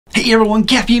Hey everyone,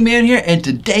 Caffeine Man here, and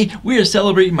today we are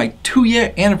celebrating my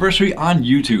 2-year anniversary on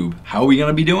YouTube. How are we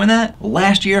gonna be doing that?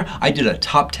 Last year, I did a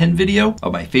top 10 video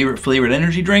of my favorite flavored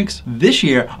energy drinks. This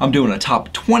year, I'm doing a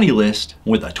top 20 list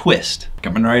with a twist.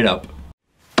 Coming right up.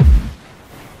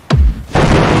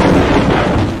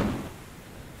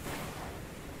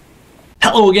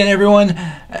 Hello again, everyone.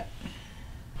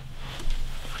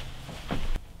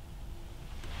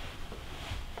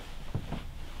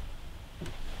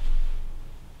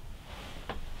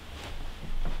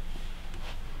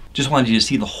 Just wanted you to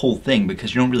see the whole thing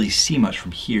because you don't really see much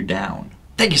from here down.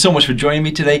 Thank you so much for joining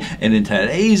me today, and in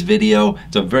today's video,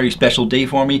 it's a very special day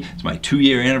for me. It's my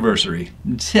 2-year anniversary.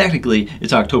 Technically,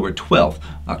 it's October 12th.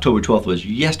 October 12th was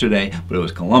yesterday, but it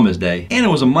was Columbus Day, and it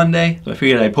was a Monday, so I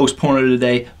figured I'd postpone it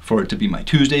today for it to be my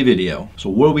Tuesday video. So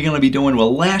what are we gonna be doing?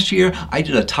 Well, last year, I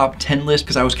did a top 10 list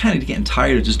because I was kind of getting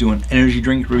tired of just doing energy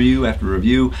drink review after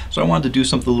review, so I wanted to do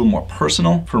something a little more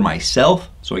personal for myself.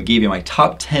 So I gave you my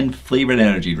top 10 flavored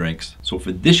energy drinks. So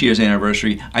for this year's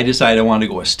anniversary, I decided I wanted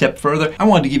to go a step further. I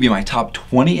wanted to give you my top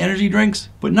 20 energy drinks,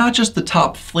 but not just the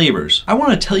top flavors. I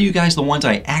want to tell you guys the ones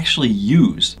I actually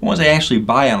use, the ones I actually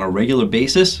buy on a regular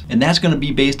basis, and that's going to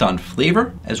be based on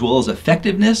flavor as well as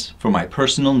effectiveness for my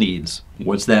personal needs.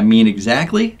 What's that mean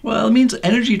exactly? Well, it means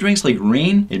energy drinks like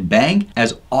Reign and Bang,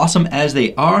 as awesome as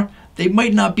they are, they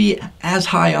might not be as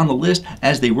high on the list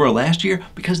as they were last year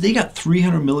because they got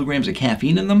 300 milligrams of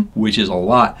caffeine in them, which is a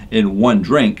lot in one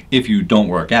drink if you don't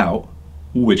work out,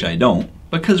 which I don't.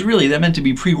 Because really, they're meant to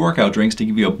be pre-workout drinks to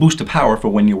give you a boost of power for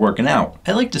when you're working out.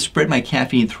 I like to spread my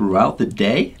caffeine throughout the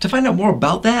day. To find out more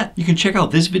about that, you can check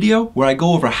out this video where I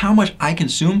go over how much I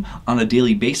consume on a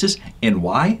daily basis and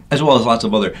why, as well as lots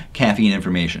of other caffeine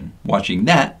information. Watching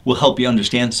that will help you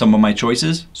understand some of my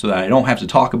choices so that I don't have to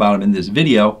talk about them in this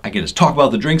video. I can just talk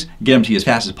about the drinks, get them to you as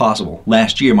fast as possible.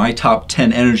 Last year, my top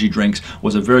 10 energy drinks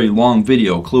was a very long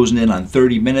video, closing in on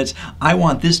 30 minutes. I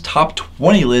want this top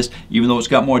 20 list, even though it's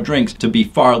got more drinks, to be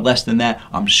far less than that.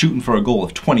 I'm shooting for a goal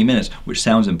of 20 minutes, which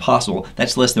sounds impossible.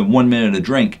 That's less than 1 minute a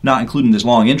drink, not including this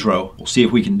long intro. We'll see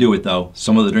if we can do it though.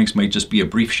 Some of the drinks might just be a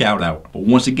brief shout out. But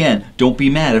once again, don't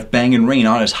be mad if Bang and Reign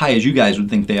aren't as high as you guys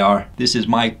would think they are. This is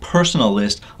my personal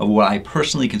list of what I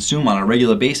personally consume on a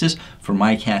regular basis for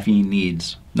my caffeine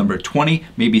needs. Number 20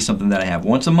 may be something that I have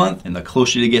once a month, and the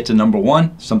closer you get to number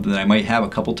 1, something that I might have a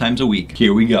couple times a week.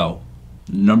 Here we go.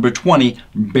 Number 20,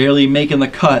 barely making the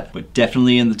cut, but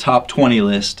definitely in the top 20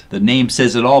 list. The name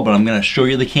says it all, but I'm gonna show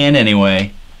you the can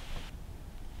anyway.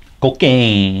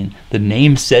 Cocaine. The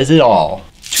name says it all.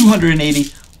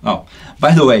 280. Oh,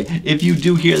 by the way, if you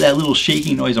do hear that little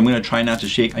shaking noise, I'm gonna try not to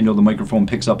shake. I know the microphone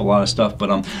picks up a lot of stuff,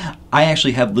 but I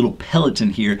actually have little pellets in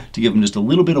here to give them just a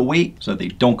little bit of weight so that they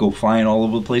don't go flying all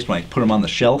over the place when I put them on the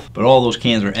shelf. But all those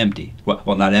cans are empty.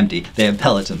 Well, not empty, they have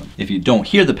pellets in them. If you don't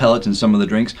hear the pellets in some of the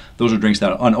drinks, those are drinks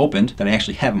that are unopened that I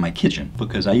actually have in my kitchen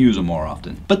because I use them more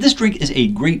often. But this drink is a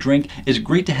great drink. It's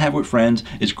great to have with friends.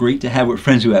 It's great to have with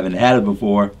friends who haven't had it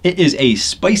before. It is a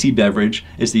spicy beverage.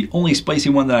 It's the only spicy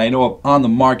one that I know of on the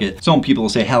market. Some people will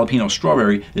say jalapeno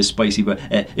strawberry is spicy, but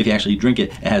if you actually drink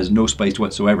it, it has no spice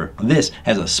whatsoever. This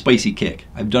has a spicy kick.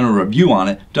 I've done a review on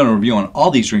it, done a review on all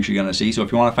these drinks you're gonna see, so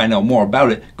if you wanna find out more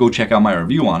about it, go check out my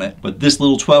review on it. But this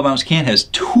little 12-ounce can has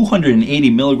 280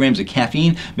 milligrams of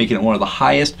caffeine, making it one of the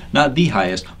highest, not the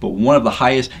highest, but one of the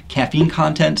highest caffeine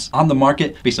contents on the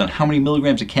market based on how many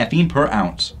milligrams of caffeine per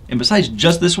ounce. And besides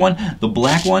just this one, the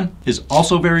black one is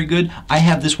also very good. I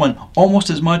have this one almost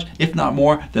as much, if not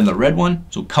more, than the red one.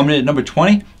 So coming in at number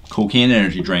 20, cocaine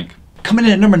energy drink. Coming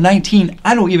in at number 19,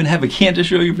 I don't even have a can to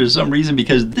show you for some reason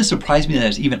because this surprised me that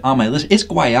it's even on my list. It's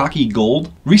Guayaki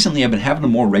Gold. Recently, I've been having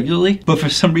them more regularly, but for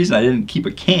some reason, I didn't keep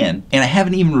a can, and I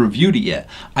haven't even reviewed it yet.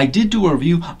 I did do a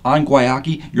review on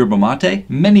Guayaki Yerba Mate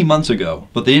many months ago,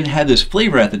 but they didn't have this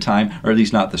flavor at the time, or at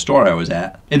least not the store I was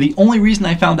at. And the only reason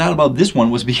I found out about this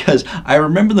one was because I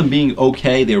remember them being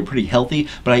okay, they were pretty healthy,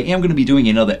 but I am gonna be doing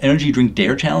another energy drink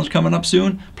dare challenge coming up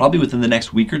soon, probably within the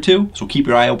next week or two, so keep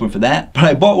your eye open for that. But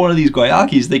I bought one of these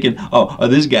Guayakis thinking, oh,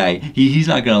 this guy, he's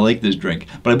not gonna like this drink.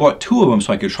 But I bought 2 of them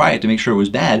so I could try it to make sure it was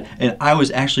bad, and I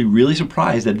was actually really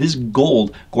surprised that this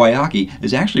gold Guayaki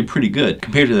is actually pretty good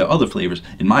compared to the other flavors,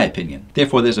 in my opinion.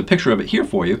 Therefore, there's a picture of it here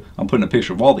for you. I'm putting a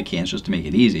picture of all the cans just to make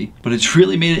it easy. But it's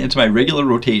really made it into my regular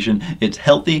rotation. It's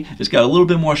healthy, it's got a little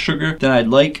bit more sugar than I'd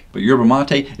like, but yerba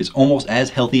mate is almost as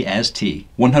healthy as tea.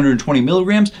 120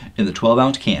 milligrams in the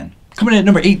 12-ounce can. Coming in at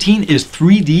number 18 is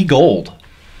 3D Gold.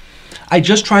 I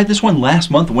just tried this one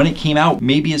last month when it came out.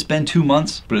 Maybe it's been 2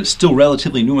 months, but it's still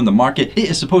relatively new in the market. It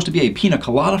is supposed to be a pina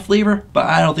colada flavor, but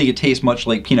I don't think it tastes much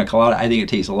like pina colada. I think it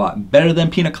tastes a lot better than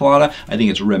pina colada. I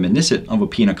think it's reminiscent of a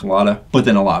pina colada, but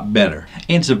then a lot better.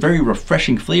 And it's a very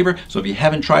refreshing flavor, so if you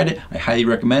haven't tried it, I highly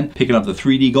recommend picking up the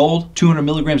 3D Gold, 200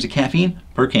 milligrams of caffeine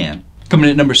per can. Coming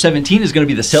in at number 17 is going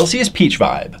to be the Celsius Peach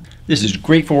Vibe. This is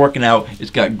great for working out. It's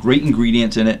got great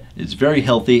ingredients in it. It's very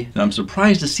healthy. And I'm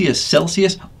surprised to see a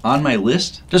Celsius on my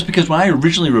list, just because when I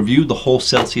originally reviewed the whole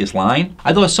Celsius line,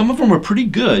 I thought some of them were pretty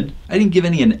good. I didn't give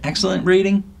any an excellent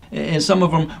rating, and some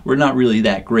of them were not really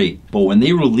that great. But when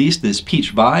they released this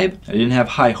Peach Vibe, I didn't have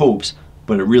high hopes,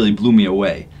 but it really blew me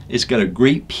away. It's got a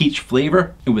great peach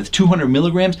flavor, and with 200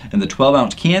 milligrams in the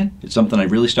 12-ounce can, it's something I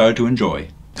really started to enjoy.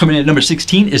 Coming in at number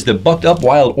 16 is the Bucked Up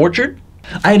Wild Orchard.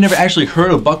 I had never actually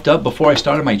heard of Bucked Up before I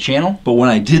started my channel, but when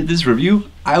I did this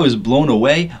review, I was blown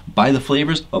away by the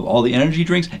flavors of all the energy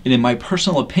drinks, and in my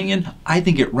personal opinion, I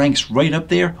think it ranks right up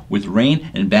there with Reign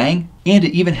and Bang, and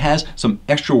it even has some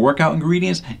extra workout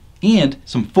ingredients and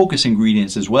some focus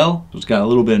ingredients as well. So it's got a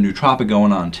little bit of nootropic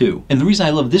going on too. And the reason I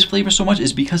love this flavor so much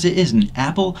is because it is an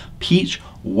apple, peach,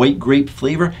 white grape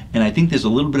flavor, and I think there's a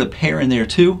little bit of pear in there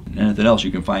too. And anything else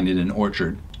you can find in an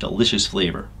Orchard. Delicious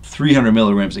flavor. 300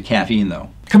 milligrams of caffeine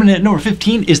though. Coming in at number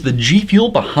 15 is the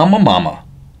GFuel Bahama Mama.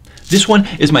 This one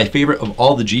is my favorite of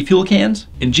all the GFuel cans,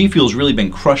 and GFuel's really been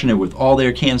crushing it with all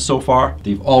their cans so far.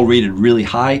 They've all rated really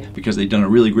high because they've done a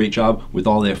really great job with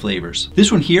all their flavors.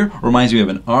 This one here reminds me of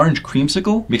an orange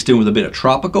creamsicle mixed in with a bit of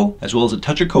tropical, as well as a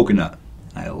touch of coconut.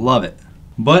 I love it.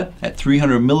 But at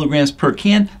 300 milligrams per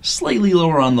can, slightly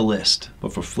lower on the list.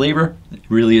 But for flavor, it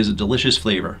really is a delicious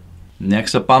flavor.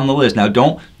 Next up on the list, now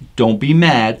don't be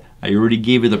mad. I already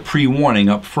gave you the pre-warning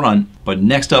up front, but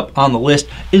next up on the list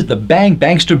is the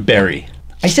Bangster Berry.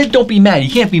 I said don't be mad, you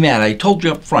can't be mad. I told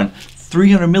you up front,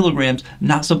 300 milligrams,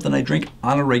 not something I drink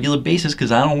on a regular basis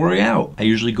because I don't work out. I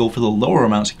usually go for the lower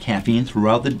amounts of caffeine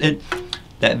throughout the day.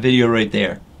 That video right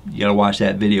there. You gotta watch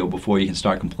that video before you can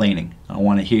start complaining. I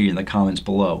want to hear you in the comments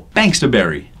below. Bangster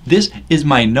Berry. This is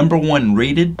my #1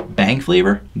 rated Bang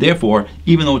flavor. Therefore,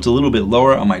 even though it's a little bit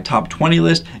lower on my top 20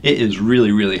 list, it is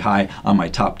really, really high on my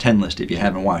top 10 list if you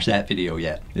haven't watched that video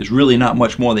yet. There's really not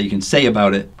much more that you can say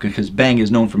about it because Bang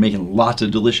is known for making lots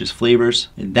of delicious flavors.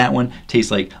 And that one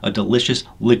tastes like a delicious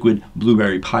liquid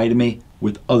blueberry pie to me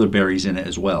with other berries in it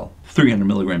as well. 300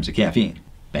 milligrams of caffeine.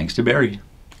 Bangster Berry.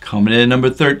 Coming in at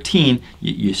number 13,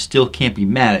 you still can't be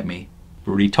mad at me.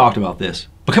 We already talked about this.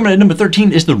 But coming in at number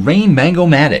 13 is the Reign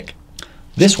Mangomatic.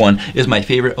 This one is my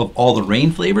favorite of all the Reign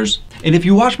flavors. And if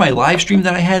you watch my live stream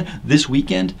that I had this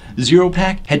weekend, Zero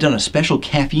Pack had done a special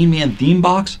CaffeineMan theme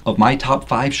box of my top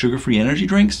 5 sugar-free energy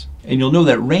drinks. And you'll know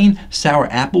that Reign Sour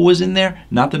Apple was in there,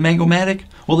 not the Mangomatic.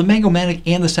 Well, the Mangomatic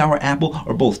and the Sour Apple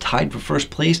are both tied for first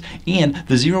place, and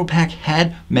the Zero Pack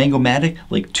had Mangomatic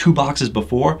like 2 boxes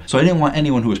before, so I didn't want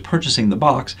anyone who was purchasing the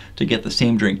box to get the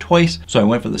same drink twice, so I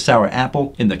went for the Sour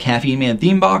Apple in the CaffeineMan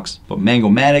theme box, but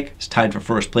Mangomatic is tied for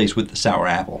first place with the Sour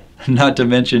Apple. Not to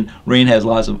mention, Reign has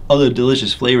lots of other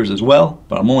delicious flavors as well,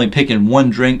 but I'm only picking one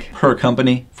drink per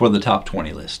company for the top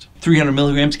 20 list. 300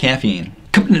 milligrams caffeine.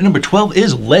 Coming in at number 12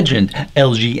 is Legend.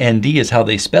 LGND is how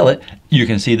they spell it. You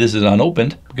can see this is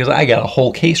unopened because I got a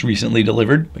whole case recently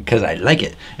delivered because I like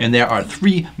it. And there are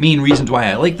 3 main reasons why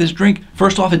I like this drink.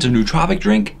 First off, it's a nootropic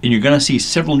drink, and you're gonna see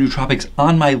several nootropics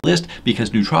on my list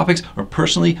because nootropics are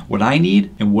personally what I need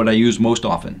and what I use most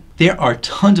often. There are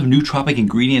tons of nootropic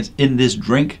ingredients in this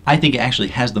drink. I think it actually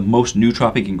has the most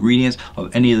nootropic ingredients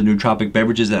of any of the nootropic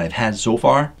beverages that I've had so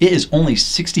far. It is only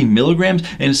 60 milligrams,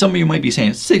 and some of you might be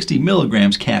saying, 60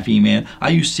 milligrams caffeine, man.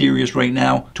 Are you serious right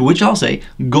now? To which I'll say,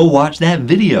 go watch that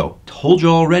video. Told you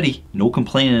already, no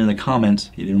complaining in the comments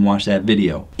you didn't watch that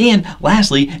video. And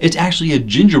lastly, it's actually a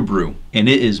ginger brew, and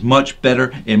it is much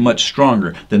better and much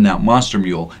stronger than that Monster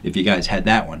Mule if you guys had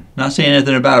that one. Not saying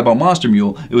anything about Monster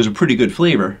Mule, it was a pretty good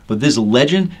flavor, but this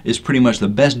Legend is pretty much the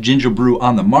best ginger brew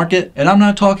on the market, and I'm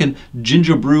not talking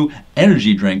ginger brew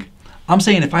energy drink. I'm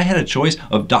saying if I had a choice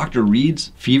of Dr.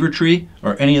 Reed's, Fever Tree,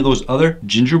 or any of those other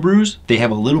ginger brews, they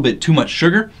have a little bit too much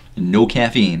sugar and no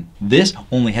caffeine. This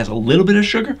only has a little bit of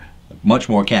sugar, much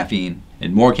more caffeine,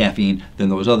 and more caffeine than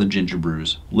those other ginger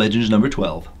brews. Legend's number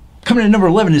 12. Coming in at number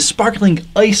 11 is Sparkling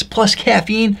Ice plus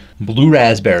Caffeine Blue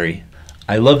Raspberry.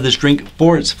 I love this drink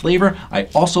for its flavor. I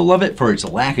also love it for its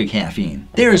lack of caffeine.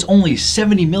 There is only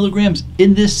 70 milligrams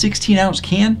in this 16-ounce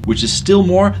can, which is still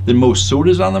more than most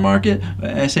sodas on the market.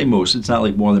 I say most, it's not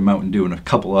like more than Mountain Dew and a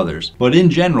couple others. But in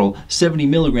general, 70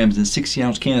 milligrams in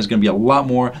 16-ounce can is gonna be a lot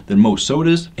more than most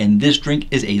sodas, and this drink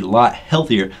is a lot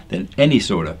healthier than any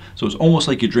soda. So it's almost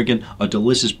like you're drinking a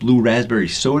delicious blue raspberry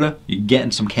soda. You're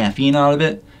getting some caffeine out of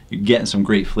it. You're getting some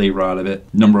great flavor out of it.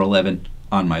 Number 11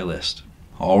 on my list.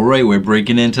 All right, we're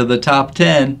breaking into the top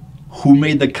 10. Who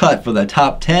made the cut for the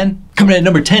top 10? Coming in at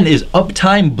number 10 is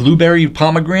Uptime Blueberry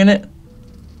Pomegranate.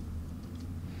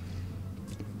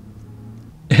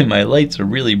 And my lights are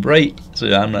really bright, so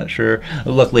I'm not sure.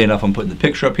 Luckily enough, I'm putting the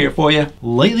picture up here for you.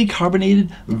 Lightly carbonated,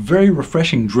 very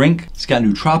refreshing drink. It's got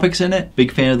nootropics in it.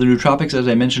 Big fan of the nootropics, as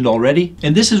I mentioned already.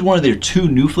 And this is one of their 2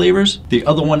 new flavors. The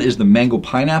other one is the mango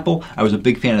pineapple. I was a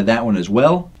big fan of that one as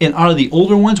well. And out of the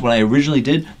older ones, when I originally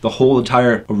did the whole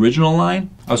entire original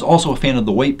line, I was also a fan of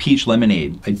the white peach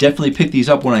lemonade. I definitely pick these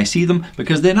up when I see them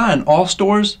because they're not in all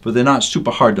stores, but they're not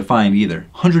super hard to find either.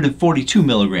 142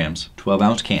 milligrams,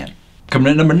 12-ounce can. Coming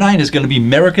in at number 9 is going to be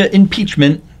Merica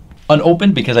Impeachment.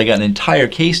 Unopened because I got an entire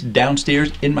case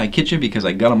downstairs in my kitchen because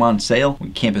I got them on sale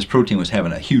when Campus Protein was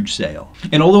having a huge sale.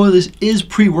 And although this is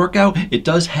pre-workout, it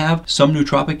does have some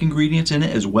nootropic ingredients in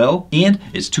it as well. And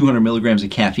it's 200 milligrams of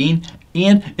caffeine.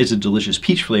 And it's a delicious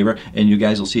peach flavor. And you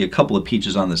guys will see a couple of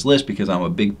peaches on this list because I'm a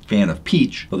big fan of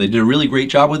peach. But they did a really great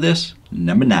job with this.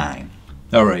 Number 9.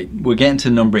 All right, we're getting to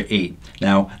number 8.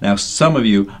 Now some of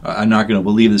you are not gonna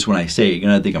believe this when I say it. You're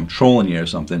gonna think I'm trolling you or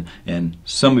something. And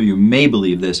some of you may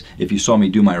believe this if you saw me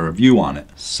do my review on it.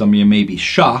 Some of you may be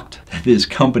shocked that this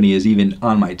company is even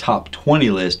on my top 20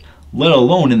 list, let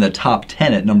alone in the top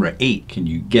 10 at number 8. Can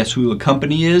you guess who the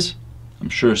company is? I'm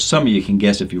sure some of you can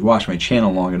guess if you've watched my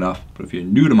channel long enough, but if you're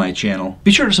new to my channel, be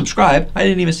sure to subscribe. I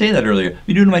didn't even say that earlier. If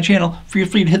you're new to my channel, feel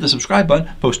free to hit the subscribe button.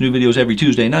 Post new videos every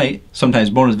Tuesday night, sometimes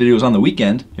bonus videos on the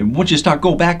weekend. And once you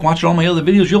go back watching all my other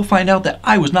videos, you'll find out that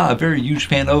I was not a very huge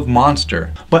fan of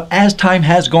Monster. But as time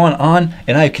has gone on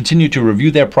and I have continued to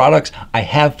review their products, I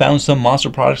have found some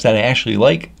Monster products that I actually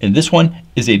like. And this one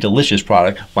is a delicious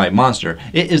product by Monster.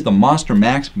 It is the Monster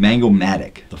Maxx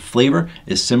Mangomatic. The flavor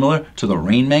is similar to the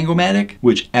Rain Mangomatic,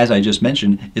 which, as I just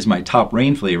mentioned, is my top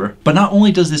Rain flavor. But not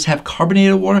only does this have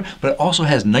carbonated water, but it also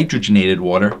has nitrogenated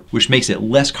water, which makes it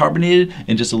less carbonated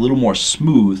and just a little more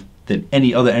smooth than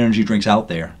any other energy drinks out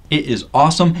there. It is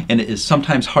awesome and it is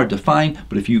sometimes hard to find,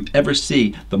 but if you ever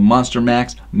see the Monster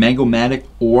Maxx Mangomatic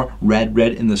or Rad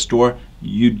Red in the store,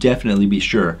 you definitely be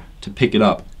sure to pick it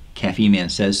up.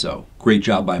 CaffeineMans says so. Great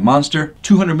job by Monster.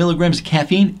 200 milligrams of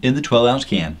caffeine in the 12-ounce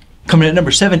can. Coming in at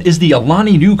number 7 is the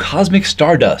Alani New Cosmic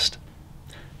Stardust.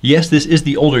 Yes, this is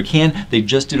the older can. They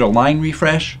just did a line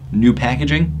refresh, new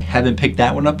packaging. Haven't picked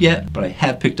that one up yet, but I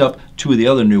have picked up 2 of the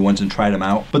other new ones and tried them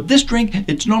out. But this drink,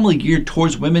 it's normally geared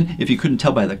towards women if you couldn't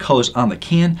tell by the colors on the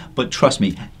can, but trust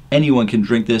me, anyone can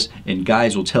drink this, and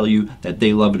guys will tell you that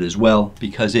they love it as well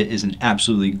because it is an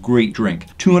absolutely great drink.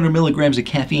 200 milligrams of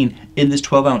caffeine in this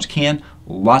 12-ounce can,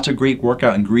 lots of great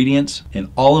workout ingredients, and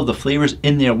all of the flavors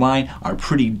in their line are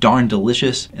pretty darn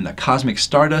delicious, and the Cosmic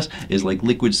Stardust is like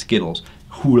liquid Skittles.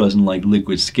 Who doesn't like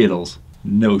liquid Skittles?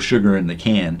 No sugar in the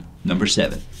can. Number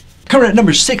 7. Coming at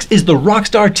number 6 is the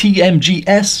Rockstar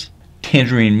TMGS,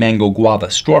 Tangerine Mango Guava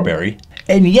Strawberry.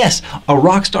 And yes, a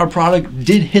Rockstar product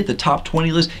did hit the top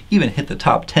 20 list, even hit the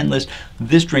top 10 list.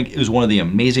 This drink is one of the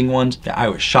amazing ones that I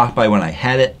was shocked by when I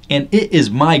had it. And it is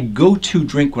my go-to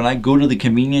drink when I go to the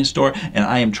convenience store and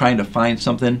I am trying to find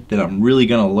something that I'm really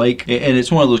gonna like. And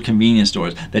it's one of those convenience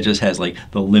stores that just has like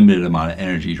the limited amount of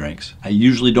energy drinks. I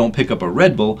usually don't pick up a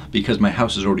Red Bull because my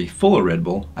house is already full of Red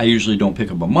Bull. I usually don't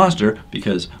pick up a Monster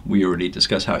because we already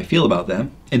discussed how I feel about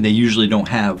them. And they usually don't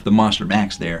have the Monster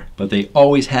Maxx there. But they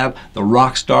always have the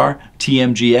Rockstar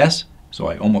TMGS, so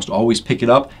I almost always pick it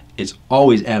up. It's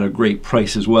always at a great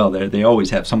price as well. They always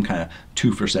have some kind of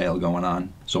 2 for sale going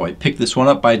on. So I pick this one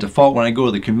up by default when I go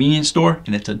to the convenience store,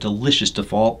 and it's a delicious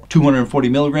default. 240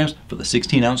 milligrams for the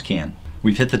 16-ounce can.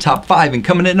 We've hit the top 5, and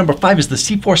coming in at number 5 is the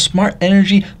C4 Smart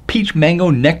Energy Peach Mango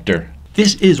Nectar.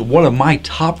 This is one of my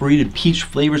top rated peach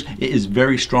flavors. It is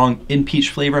very strong in peach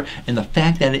flavor, and the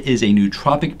fact that it is a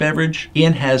nootropic beverage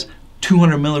and has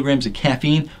 200 milligrams of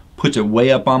caffeine puts it way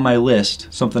up on my list,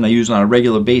 something I use on a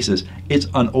regular basis. It's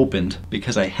unopened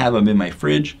because I have them in my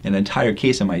fridge, an entire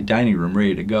case in my dining room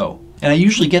ready to go. And I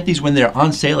usually get these when they're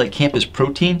on sale at Campus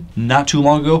Protein. Not too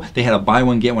long ago, they had a buy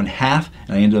one, get one half,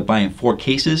 and I ended up buying 4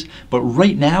 cases. But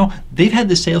right now, they've had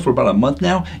this sale for about a month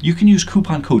now. You can use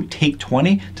coupon code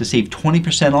TAKE20 to save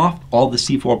 20% off all the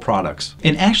C4 products.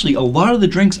 And actually, a lot of the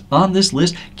drinks on this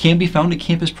list can be found at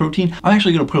Campus Protein. I'm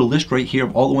actually gonna put a list right here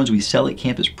of all the ones we sell at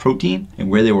Campus Protein and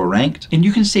where they were ranked. And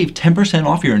you can save 10%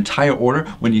 off your entire order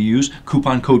when you use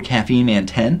coupon code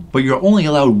CaffeineMan10, but you're only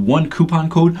allowed 1 coupon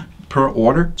code per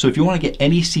order. So if you want to get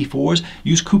any C4s,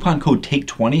 use coupon code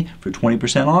TAKE20 for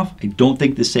 20% off. I don't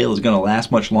think this sale is going to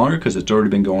last much longer because it's already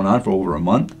been going on for over a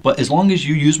month. But as long as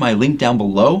you use my link down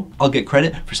below, I'll get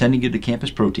credit for sending you to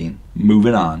Campus Protein.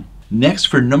 Moving on. Next,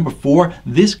 for number 4,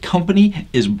 this company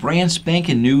is brand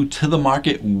spanking new to the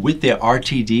market with their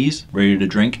RTDs, ready to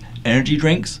drink energy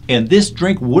drinks. And this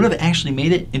drink would have actually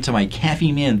made it into my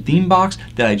CaffeineMan theme box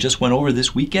that I just went over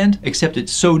this weekend, except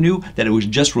it's so new that it was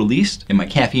just released, and my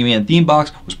CaffeineMan theme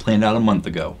box was planned out a month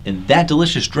ago. And that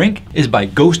delicious drink is by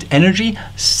Ghost Energy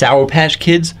Sour Patch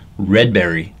Kids Red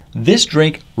Berry. This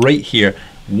drink right here,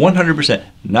 100%,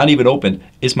 not even opened.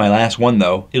 It's my last one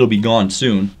though. It'll be gone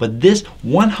soon. But this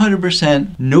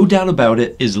 100%, no doubt about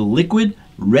it, is liquid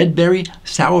red berry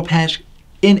Sour Patch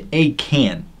in a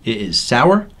can. It is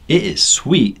sour, it is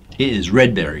sweet, it is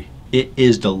red berry. It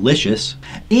is delicious,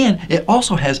 and it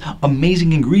also has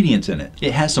amazing ingredients in it.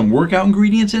 It has some workout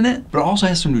ingredients in it, but it also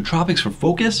has some nootropics for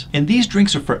focus. And these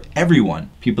drinks are for everyone.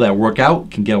 People that work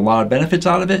out can get a lot of benefits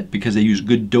out of it because they use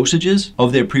good dosages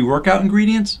of their pre-workout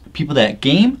ingredients. People that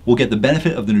game will get the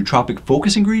benefit of the nootropic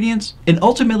focus ingredients. And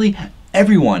ultimately,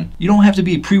 everyone, you don't have to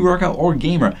be a pre-workout or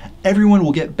gamer, everyone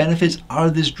will get benefits out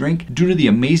of this drink due to the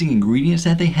amazing ingredients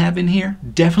that they have in here.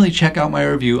 Definitely check out my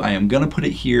review. I am gonna put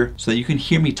it here so that you can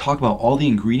hear me talk about all the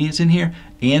ingredients in here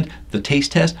and the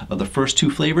taste test of the first 2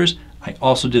 flavors. I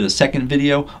also did a second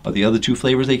video of the other 2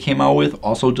 flavors they came out with,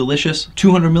 also delicious.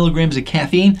 200 milligrams of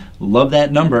caffeine, love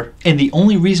that number. And the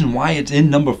only reason why it's in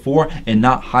number 4 and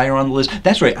not higher on the list,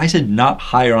 that's right, I said not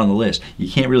higher on the list.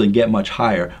 You can't really get much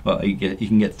higher. Well, you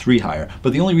can get 3 higher.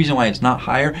 But the only reason why it's not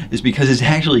higher is because it's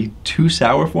actually too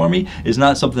sour for me. It's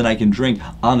not something I can drink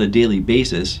on a daily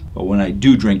basis. But when I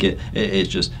do drink it,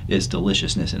 it's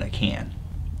deliciousness in a can.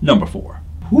 Number 4.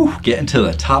 Whew, getting to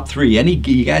the top 3.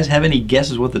 You guys have any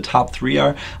guesses what the top 3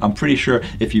 are? I'm pretty sure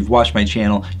if you've watched my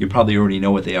channel, you probably already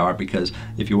know what they are, because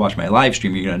if you watch my live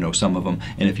stream, you're gonna know some of them.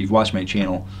 And if you've watched my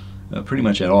channel pretty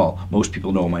much at all, most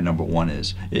people know what my number 1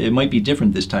 is. It might be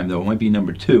different this time though, it might be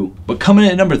number 2. But coming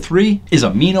in at number 3 is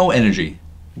Amino Energy.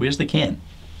 Where's the can?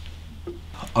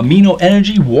 Amino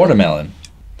Energy Watermelon.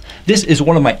 This is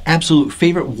one of my absolute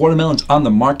favorite watermelons on the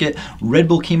market. Red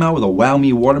Bull came out with a Wow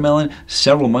Me watermelon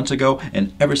several months ago,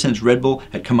 and ever since Red Bull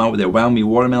had come out with their Wow Me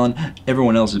watermelon,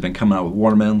 everyone else has been coming out with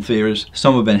watermelon flavors.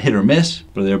 Some have been hit or miss,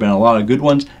 but there have been a lot of good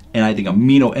ones, and I think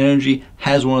Amino Energy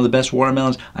has one of the best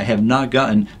watermelons. I have not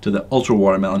gotten to the Ultra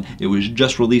Watermelon. It was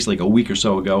just released like a week or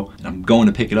so ago, and I'm going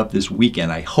to pick it up this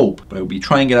weekend, I hope. But I will be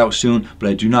trying it out soon, but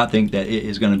I do not think that it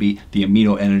is going to be the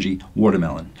Amino Energy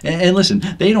Watermelon. And listen,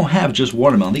 they don't have just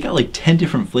watermelon. They got like 10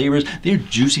 different flavors. Their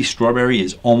juicy strawberry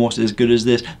is almost as good as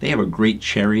this. They have a great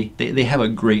cherry. They have a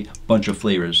great bunch of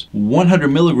flavors. 100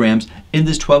 milligrams in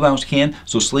this 12-ounce can,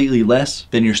 so slightly less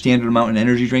than your standard amount in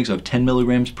energy drinks of 10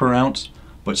 milligrams per ounce.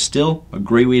 But still a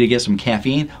great way to get some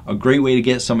caffeine, a great way to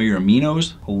get some of your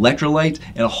aminos, electrolytes,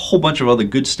 and a whole bunch of other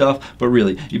good stuff. But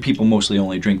really, you people mostly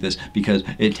only drink this because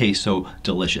it tastes so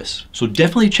delicious. So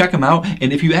definitely check them out.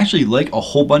 And if you actually like a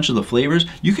whole bunch of the flavors,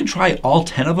 you can try all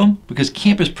 10 of them, because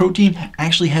Campus Protein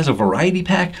actually has a variety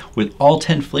pack with all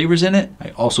 10 flavors in it.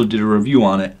 I also did a review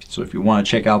on it. So if you want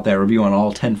to check out that review on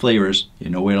all 10 flavors,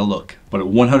 you know where to look. But at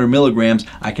 100 milligrams,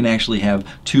 I can actually have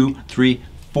 2, 3,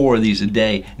 4 of these a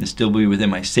day and still be within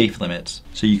my safe limits.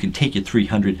 So you can take your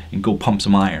 300 and go pump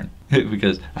some iron,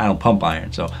 because I don't pump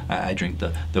iron, so I drink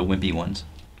the wimpy ones,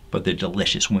 but they're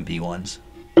delicious wimpy ones.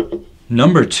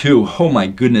 Number 2, oh my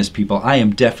goodness people, I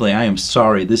am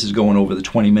sorry this is going over the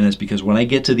 20 minutes, because when I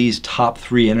get to these top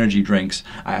 3 energy drinks,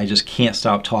 I just can't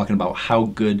stop talking about how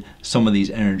good some of these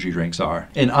energy drinks are.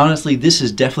 And honestly, this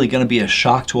is definitely gonna be a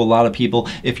shock to a lot of people.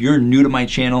 If you're new to my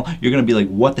channel, you're gonna be like,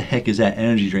 what the heck is that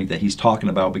energy drink that he's talking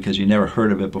about, because you never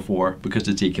heard of it before, because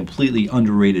it's a completely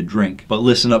underrated drink. But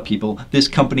listen up people, this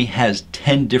company has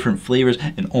 10 different flavors,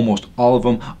 and almost all of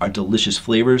them are delicious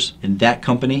flavors. And that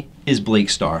company is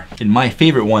Star. And my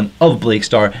favorite one of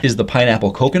Star is the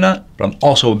pineapple coconut, but I'm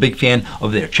also a big fan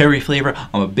of their cherry flavor.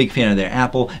 I'm a big fan of their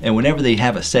apple, and whenever they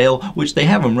have a sale, which they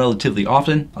have them relatively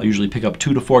often, I'll usually pick up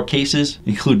 2 to 4 cases,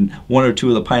 including 1 or 2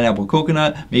 of the pineapple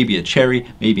coconut, maybe a cherry,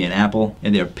 maybe an apple,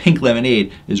 and their pink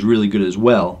lemonade is really good as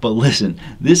well. But listen,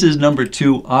 this is number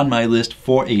 2 on my list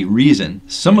for a reason.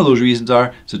 Some of those reasons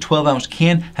are, it's a 12-ounce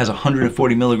can, has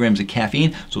 140 milligrams of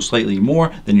caffeine, so slightly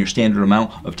more than your standard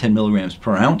amount of 10 milligrams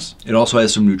per ounce. It also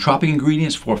has some nootropic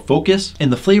ingredients for focus,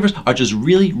 and the flavors are just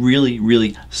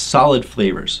really solid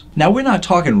flavors. Now, we're not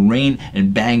talking rain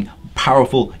and bang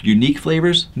powerful, unique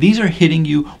flavors. These are hitting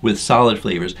you with solid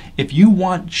flavors. If you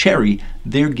want cherry,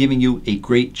 they're giving you a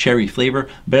great cherry flavor,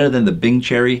 better than the Bing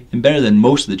cherry and better than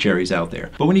most of the cherries out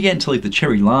there. But when you get into like the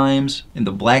cherry limes and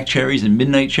the black cherries and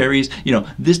midnight cherries, you know,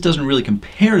 this doesn't really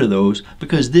compare to those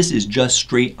because this is just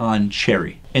straight on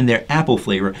cherry. And their apple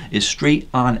flavor is straight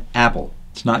on apple.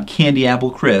 It's not candy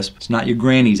apple crisp, it's not your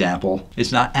granny's apple,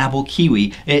 it's not apple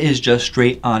kiwi, it is just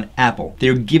straight on apple.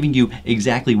 They're giving you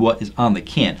exactly what is on the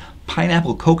can.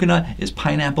 Pineapple coconut is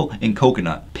pineapple and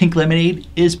coconut. Pink lemonade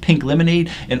is pink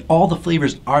lemonade, and all the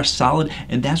flavors are solid,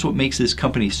 and that's what makes this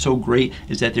company so great,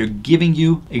 is that they're giving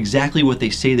you exactly what they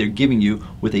say they're giving you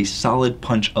with a solid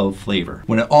punch of flavor.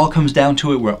 When it all comes down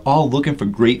to it, we're all looking for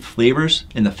great flavors,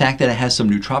 and the fact that it has some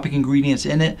nootropic ingredients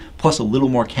in it, plus a little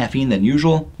more caffeine than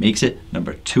usual, makes it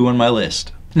number 2 on my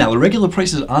list. Now, the regular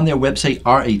prices on their website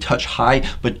are a touch high,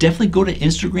 but definitely go to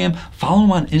Instagram, follow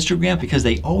them on Instagram because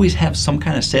they always have some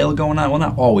kind of sale going on. Well,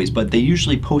 not always, but they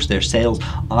usually post their sales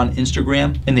on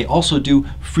Instagram. And they also do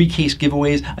free case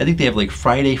giveaways. I think they have like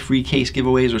Friday free case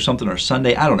giveaways or something, or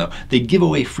Sunday, I don't know. They give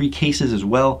away free cases as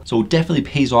well, so it definitely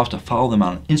pays off to follow them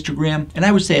on Instagram. And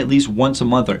I would say at least once a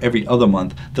month or every other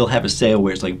month, they'll have a sale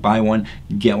where it's like buy one,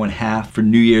 get one half. For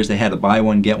New Year's, they had a buy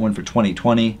one, get one for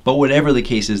 2020. But whatever the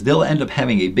case is, they'll end up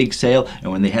having a big sale,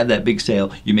 and when they have that big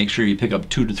sale, you make sure you pick up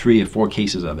 2 to 3 or 4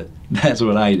 cases of it. That's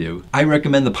what I do. I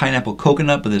recommend the pineapple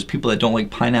coconut, but there's people that don't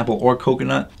like pineapple or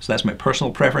coconut, so that's my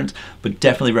personal preference, but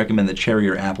definitely recommend the cherry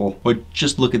or apple, or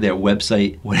just look at their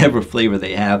website. Whatever flavor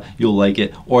they have, you'll like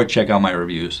it, or check out my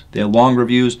reviews. They're long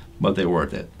reviews, but they're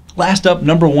worth it. Last up,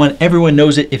 number 1, everyone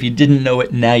knows it. If you didn't know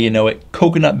it, now you know it.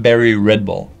 Coconut Berry Red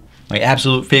Bull. My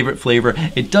absolute favorite flavor.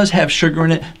 It does have sugar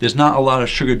in it. There's not a lot of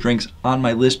sugar drinks on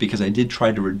my list because I did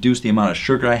try to reduce the amount of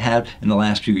sugar I had in the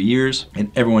last few years,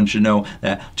 and everyone should know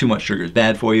that too much sugar is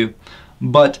bad for you.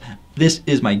 But this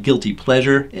is my guilty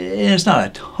pleasure, and it's not a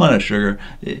ton of sugar.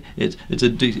 It's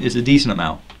a decent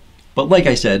amount. But like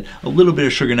I said, a little bit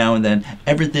of sugar now and then,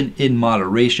 everything in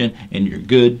moderation, and you're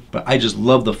good. But I just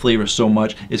love the flavor so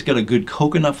much. It's got a good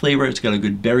coconut flavor, it's got a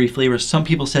good berry flavor. Some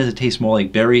people says it tastes more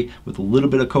like berry with a little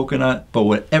bit of coconut, but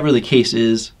whatever the case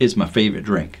is, it's my favorite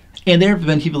drink. And there have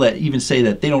been people that even say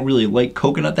that they don't really like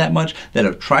coconut that much, that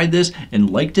have tried this and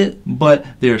liked it, but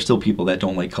there are still people that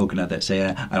don't like coconut that say,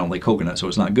 I don't like coconut, so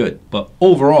it's not good. But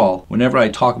overall, whenever I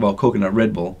talk about coconut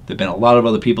Red Bull, there have been a lot of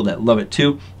other people that love it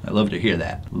too. I love to hear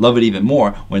that. Love it even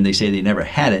more when they say they never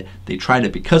had it, they tried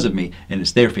it because of me, and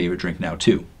it's their favorite drink now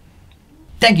too.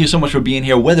 Thank you so much for being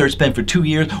here, whether it's been for 2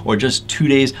 years or just 2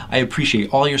 days. I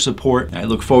appreciate all your support, and I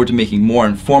look forward to making more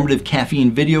informative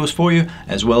caffeine videos for you,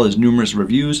 as well as numerous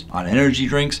reviews on energy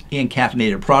drinks and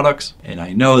caffeinated products. And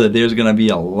I know that there's gonna be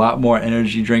a lot more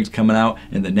energy drinks coming out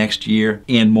in the next year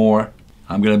and more.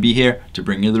 I'm gonna be here to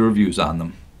bring you the reviews on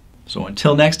them. So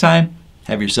until next time,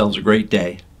 have yourselves a great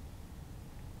day.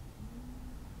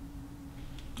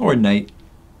 Or night.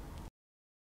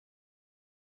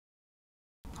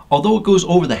 Although it goes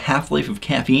over the half-life of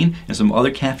caffeine and some other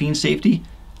caffeine safety,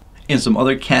 and some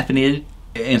other caffeinated,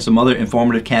 and some other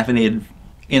informative caffeinated,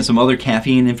 and some other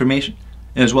caffeine information,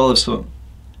 as well as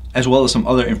some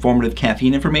other informative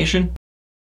caffeine information.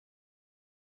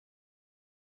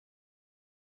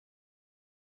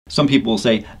 Some people will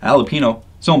say jalapeno,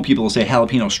 some people will say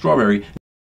jalapeno strawberry.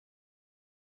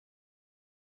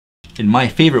 And my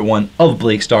favorite one of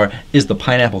Star is the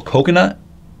pineapple coconut.